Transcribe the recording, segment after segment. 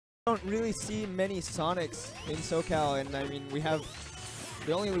don't really see many Sonics in SoCal, and I mean, we have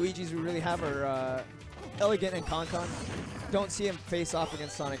the only Luigis we really have are Elegant and Concon. Don't see him face off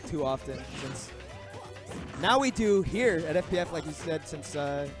against Sonic too often, since now we do here at FPF, like you said, since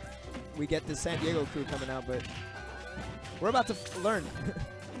we get the San Diego crew coming out, but we're about to learn.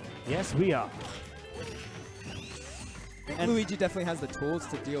 Yes, we are. And Luigi definitely has the tools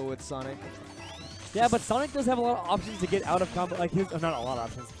to deal with Sonic. Yeah, but Sonic does have a lot of options to get out of combo, like his, not a lot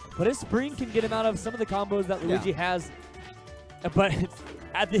of options, but his spring can get him out of some of the combos that Luigi has. But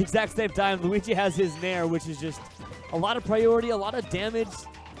at the exact same time, Luigi has his Nair, which is just a lot of priority, a lot of damage,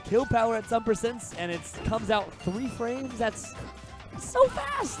 kill power at some percents, and it comes out 3 frames. That's so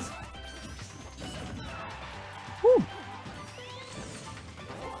fast. Woo.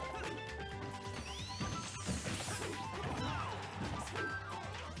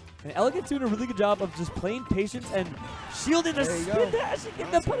 And Elegant's doing a really good job of just playing patience and shielding the spin dash and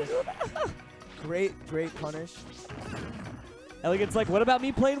getting the punish. Great punish. Elegant's like, what about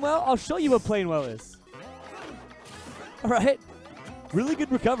me playing well? I'll show you what playing well is. All right. Really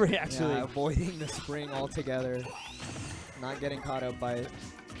good recovery, actually. Yeah, avoiding the spring altogether. Not getting caught up by it.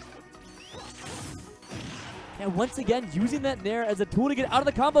 And once again, using that Nair as a tool to get out of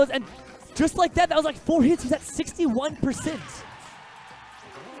the combos. And just like that, that was like 4 hits. He's at 61%.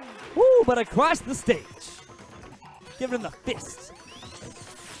 Woo, but across the stage. Giving him the fist.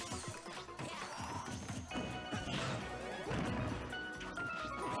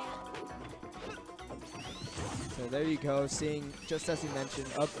 So there you go, seeing, just as you mentioned,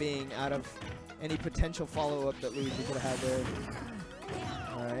 up being out of any potential follow-up that Luigi could have had there.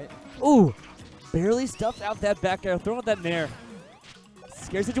 All right. Ooh, barely stuffed out that back air, throwing out that Nair.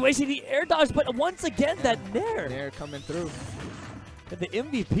 Scary situation, he air dodged, but once again, that Nair. Nair coming through. Got the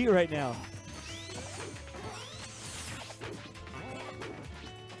MVP right now.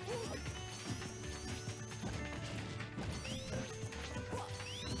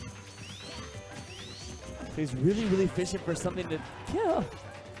 He's really fishing for something to kill.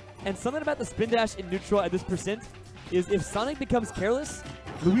 And something about the spin dash in neutral at this percent is if Sonic becomes careless,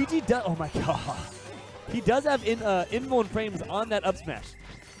 Luigi does, oh my god. He does have in-mold frames on that up smash.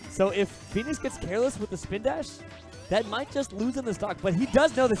 So if Phoenix gets careless with the spin dash, that might just lose him the stock. But he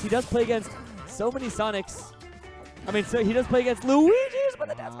does know this. He does play against so many Sonics. I mean, so he does play against Luigi's with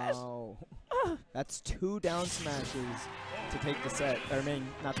the down smash. That's 2 down smashes to take the set. Or I mean,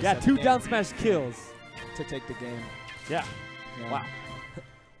 not the set. Yeah, 2 game. down smash kills To take the game. Yeah. Wow.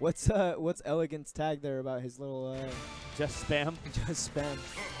 What's Elegant's tag there about his little just spam? Just spam.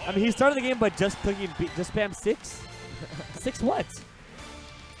 I mean, he started the game by just clicking just spam 6. 6 what?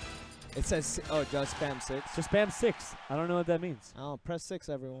 It says just spam 6. Just spam 6. I don't know what that means. Oh, press 6,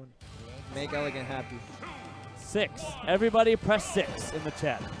 everyone. Make Elegant happy. 6. Everybody press 6 in the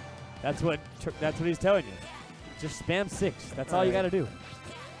chat. That's what he's telling you. Just spam 6. That's all you got to do.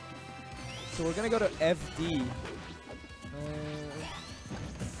 So we're going to go to FD.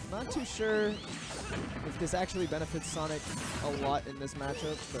 Not too sure if this actually benefits Sonic a lot in this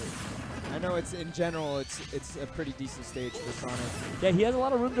matchup, but I know it's in general it's a pretty decent stage for Sonic. Yeah, he has a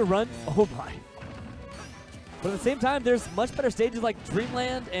lot of room to run. Yeah. Oh my. But at the same time, there's much better stages like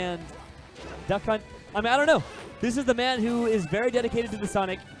Dreamland and Duck Hunt. I mean, I don't know. This is the man who is very dedicated to the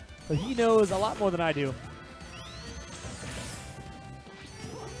Sonic, but he knows a lot more than I do.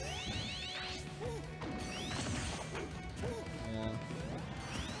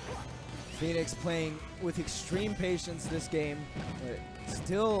 Phoenix playing with extreme patience this game, but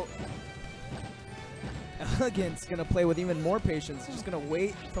still Elegant's gonna play with even more patience. He's just gonna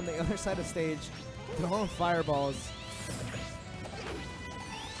wait from the other side of the stage, throw fireballs.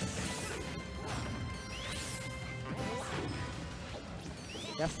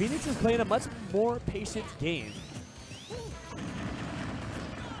 Yeah, Phoenix is playing a much more patient game.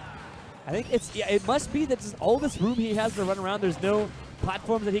 I think it must be that just all this room he has to run around. There's no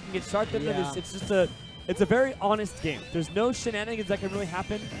platforms that he can get sharked in. Yeah. It's just it's a very honest game. There's no shenanigans that can really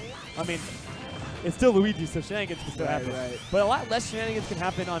happen. I mean, it's still Luigi, so shenanigans can still happen. Right. But a lot less shenanigans can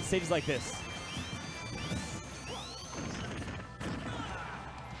happen on stages like this.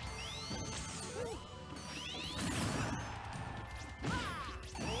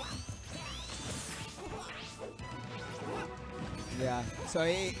 Yeah,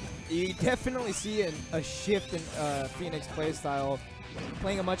 so you definitely see a shift in Phoenix playstyle,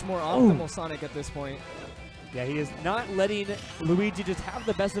 playing a much more optimal Sonic at this point. Yeah, he is not letting Luigi just have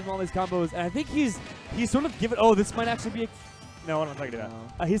the best of all these combos, and I think he's sort of given. Oh, this might actually be No, what am I talking about?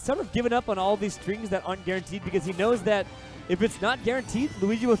 No. He's sort of given up on all these strings that aren't guaranteed because he knows that if it's not guaranteed,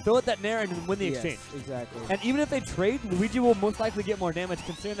 Luigi will throw it that Nair and win the exchange. Exactly. And even if they trade, Luigi will most likely get more damage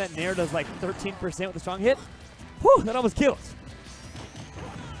considering that Nair does like 13% with a strong hit. Whew, that almost kills.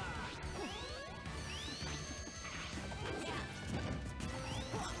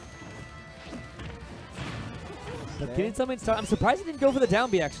 But getting something started. I'm surprised he didn't go for the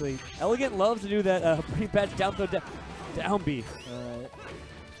down B, actually. Elegant loves to do that pre-patch down throw down B. All right.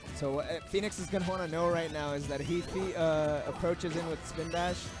 So what Phoenix is going to want to know right now is that he approaches in with spin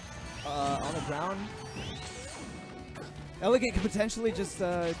dash on the ground. Elegant could potentially just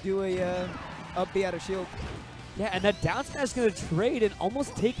do a up B out of shield. Yeah, and that down smash is going to trade and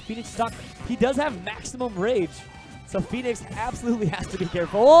almost take Phoenix stock. He does have maximum rage, so Phoenix absolutely has to be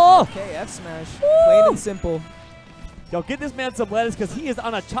careful. Oh! Okay, F smash. Plain and simple. Yo, get this man some lettuce because he is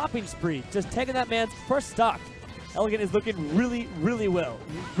on a chopping spree, just taking that man's first stock. Elegant is looking really, really well.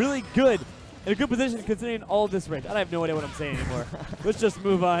 Really good. In a good position considering all this range. I have no idea what I'm saying anymore. Let's just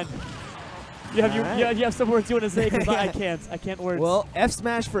move on. You have some words you want to say because I can't words. Well, F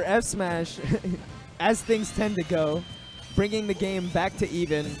smash for F smash, as things tend to go, bringing the game back to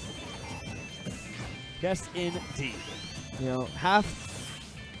even. Yes, indeed. You know,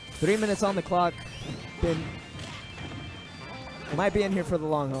 3 minutes on the clock. Might be in here for the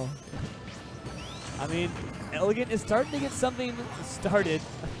long haul. I mean, Elegant is starting to get something started.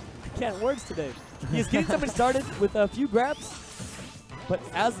 I can't words today. He's getting something started with a few grabs. But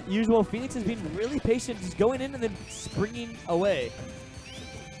as usual, Phoenix has been really patient, just going in and then springing away.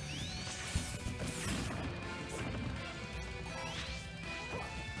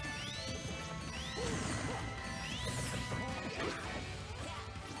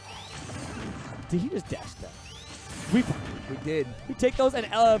 Did he just dash that? We did. We take those, and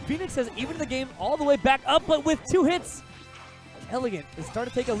Phoenix has evened the game all the way back up, but with 2 hits. Elegant is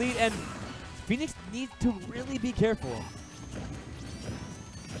starting to take a lead, and Phoenix needs to really be careful.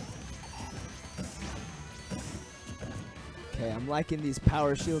 Okay, I'm liking these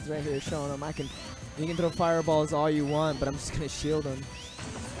power shields right here, showing them you can throw fireballs all you want, but I'm just gonna shield them.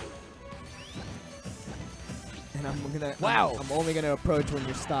 And I'm only gonna approach when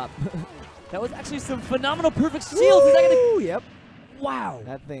you're stopped. That was actually some phenomenal perfect shields. Is that gonna? Yep. Wow.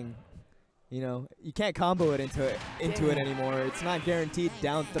 That thing, you know, you can't combo it into it anymore. It's not guaranteed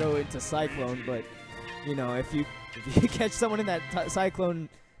down throw into Cyclone, but you know, if you catch someone in that Cyclone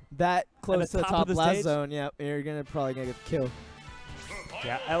that close to the top blast zone, yeah, you're probably gonna get the kill.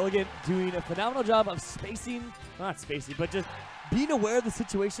 Yeah, Elegant doing a phenomenal job of not spacing, but just being aware of the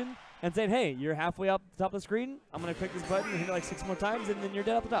situation and saying, hey, you're halfway up the top of the screen. I'm gonna click this button and hit it like 6 more times, and then you're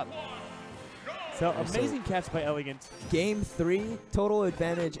dead up the top. So amazing catch by Elegant. Game 3, total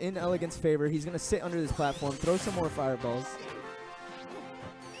advantage in Elegant's favor. He's going to sit under this platform, throw some more fireballs.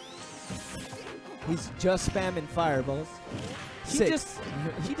 He's just spamming fireballs. He just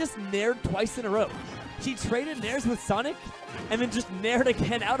nared twice in a row. He traded nairs with Sonic and then just nared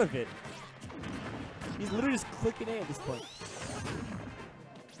again out of it. He's literally just clicking A at this point.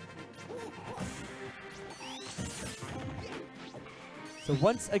 So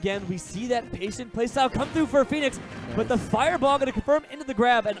once again, we see that patient playstyle come through for Phoenix, but the fireball going to confirm into the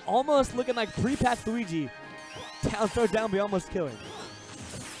grab and almost looking like pre-patch Luigi. Down throw down, be almost killing.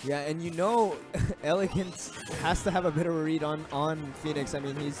 Yeah, and you know, Elegant has to have a bit of a read on Phoenix. I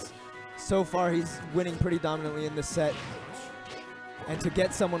mean, so far he's winning pretty dominantly in this set. And to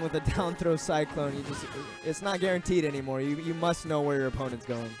get someone with a down throw Cyclone, it's not guaranteed anymore. You must know where your opponent's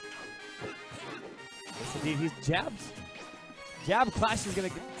going. Yes, indeed, he's jabs. Jab clash is going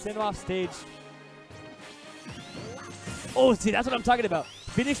to send him off stage. Oh, see, that's what I'm talking about.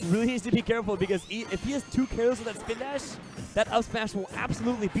 Phoenix really needs to be careful because if he is too careless with that spin dash, that up smash will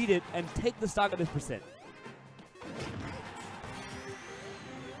absolutely beat it and take the stock of this percent.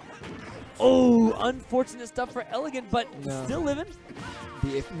 Oh, unfortunate stuff for Elegant, but still living.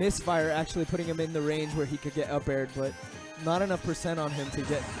 The misfire actually putting him in the range where he could get up aired, but not enough percent on him to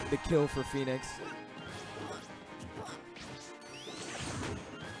get the kill for Phoenix.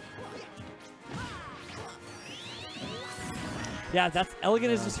 Yeah, that's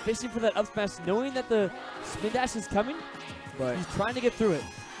Elegant is just fishing for that up smash, knowing that the spin dash is coming, but he's trying to get through it.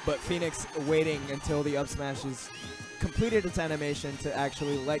 But Phoenix waiting until the up smash is completed its animation to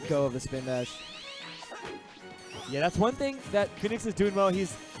actually let go of the spin dash. Yeah, that's one thing that Phoenix is doing well.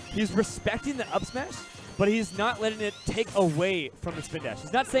 He's respecting the up smash, but he's not letting it take away from the spin dash.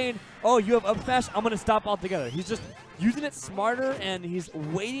 He's not saying, oh, you have up smash, I'm going to stop altogether. He's just using it smarter, and he's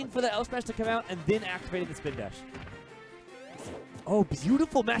waiting for the up smash to come out and then activating the spin dash. Oh,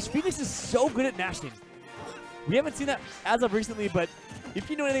 beautiful mash. Phoenix is so good at mashing. We haven't seen that as of recently, but if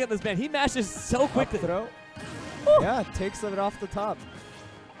you know anything about this man, he mashes so quickly. Up throw. Yeah, takes it off the top.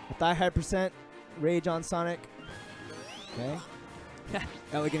 With that high percent rage on Sonic. Okay.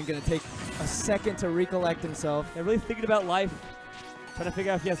 Elegant gonna take a second to recollect himself. Yeah, really thinking about life. Trying to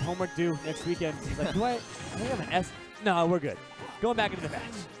figure out if he has homework due next weekend. He's like, do I think I'm an S? No, we're good. Going back into the match.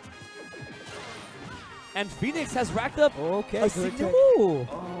 And Phoenix has racked up okay,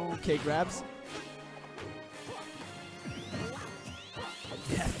 okay, grabs.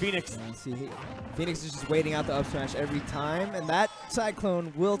 Yeah, Phoenix. See, Phoenix is just waiting out the up smash every time, and that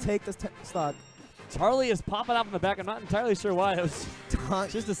Cyclone will take the stock. Charlie is popping up in the back. I'm not entirely sure why. It was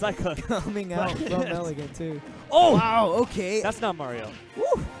just a Cyclone. Coming out from Elegant, too. Oh! Wow, okay. That's not Mario.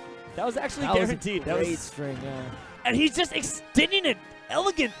 Woo. That was actually That guaranteed. Was a great string, yeah. And he's just extending it.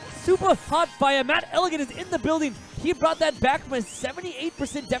 Elegant, super hot fire. Matt Elegant is in the building. He brought that back from a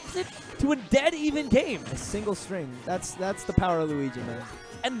 78% deficit to a dead even game. A single string. That's the power of Luigi, man.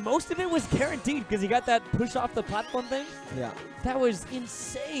 And most of it was guaranteed because he got that push off the platform thing. Yeah. That was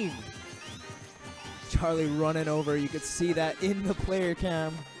insane. Charlie running over. You could see that in the player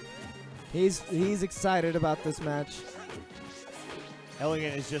cam. He's excited about this match.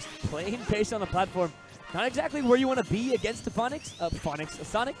 Elegant is just playing pace on the platform. Not exactly where you want to be against the Sonic.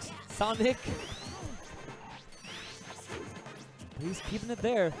 He's keeping it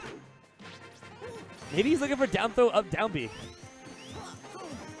there. Maybe he's looking for down throw, up, down B.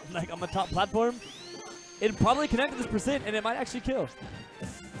 Like on the top platform. It probably connected this percent, and it might actually kill.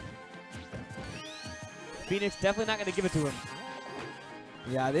 Phoenix definitely not going to give it to him.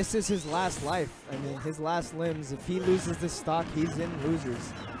 Yeah, this is his last life. I mean, his last limbs. If he loses this stock, he's in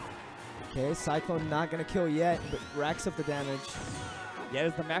losers. Okay, Cyclone not going to kill yet, but racks up the damage. Yeah,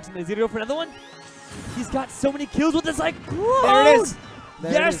 there's the maximum. Is he going to go for another one? He's got so many kills with this, like, there it is.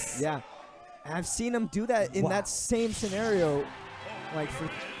 There yes. It is. Yeah. And I've seen him do that in that same scenario, like for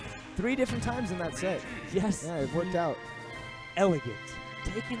 3 different times in that set. Yes. Yeah, it worked out. Elegant.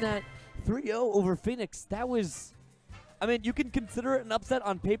 Taking that 3-0 over Phoenix. That was, I mean, you can consider it an upset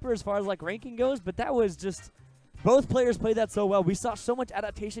on paper as far as like ranking goes, but that was just, both players played that so well. We saw so much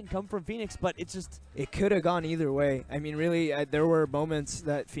adaptation come from Phoenix, but it just, it could have gone either way. I mean, really, there were moments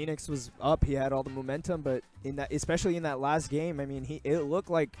that Phoenix was up. He had all the momentum, but in that, especially in that last game, I mean, it looked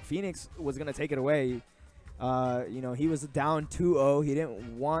like Phoenix was going to take it away. You know, he was down 2-0. He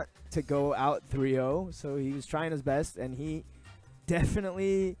didn't want to go out 3-0, so he was trying his best, and he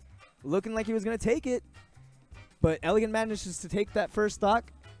definitely looking like he was going to take it. But Elegant manages to take that first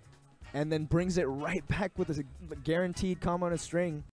stock and then brings it right back with a guaranteed combo on a string.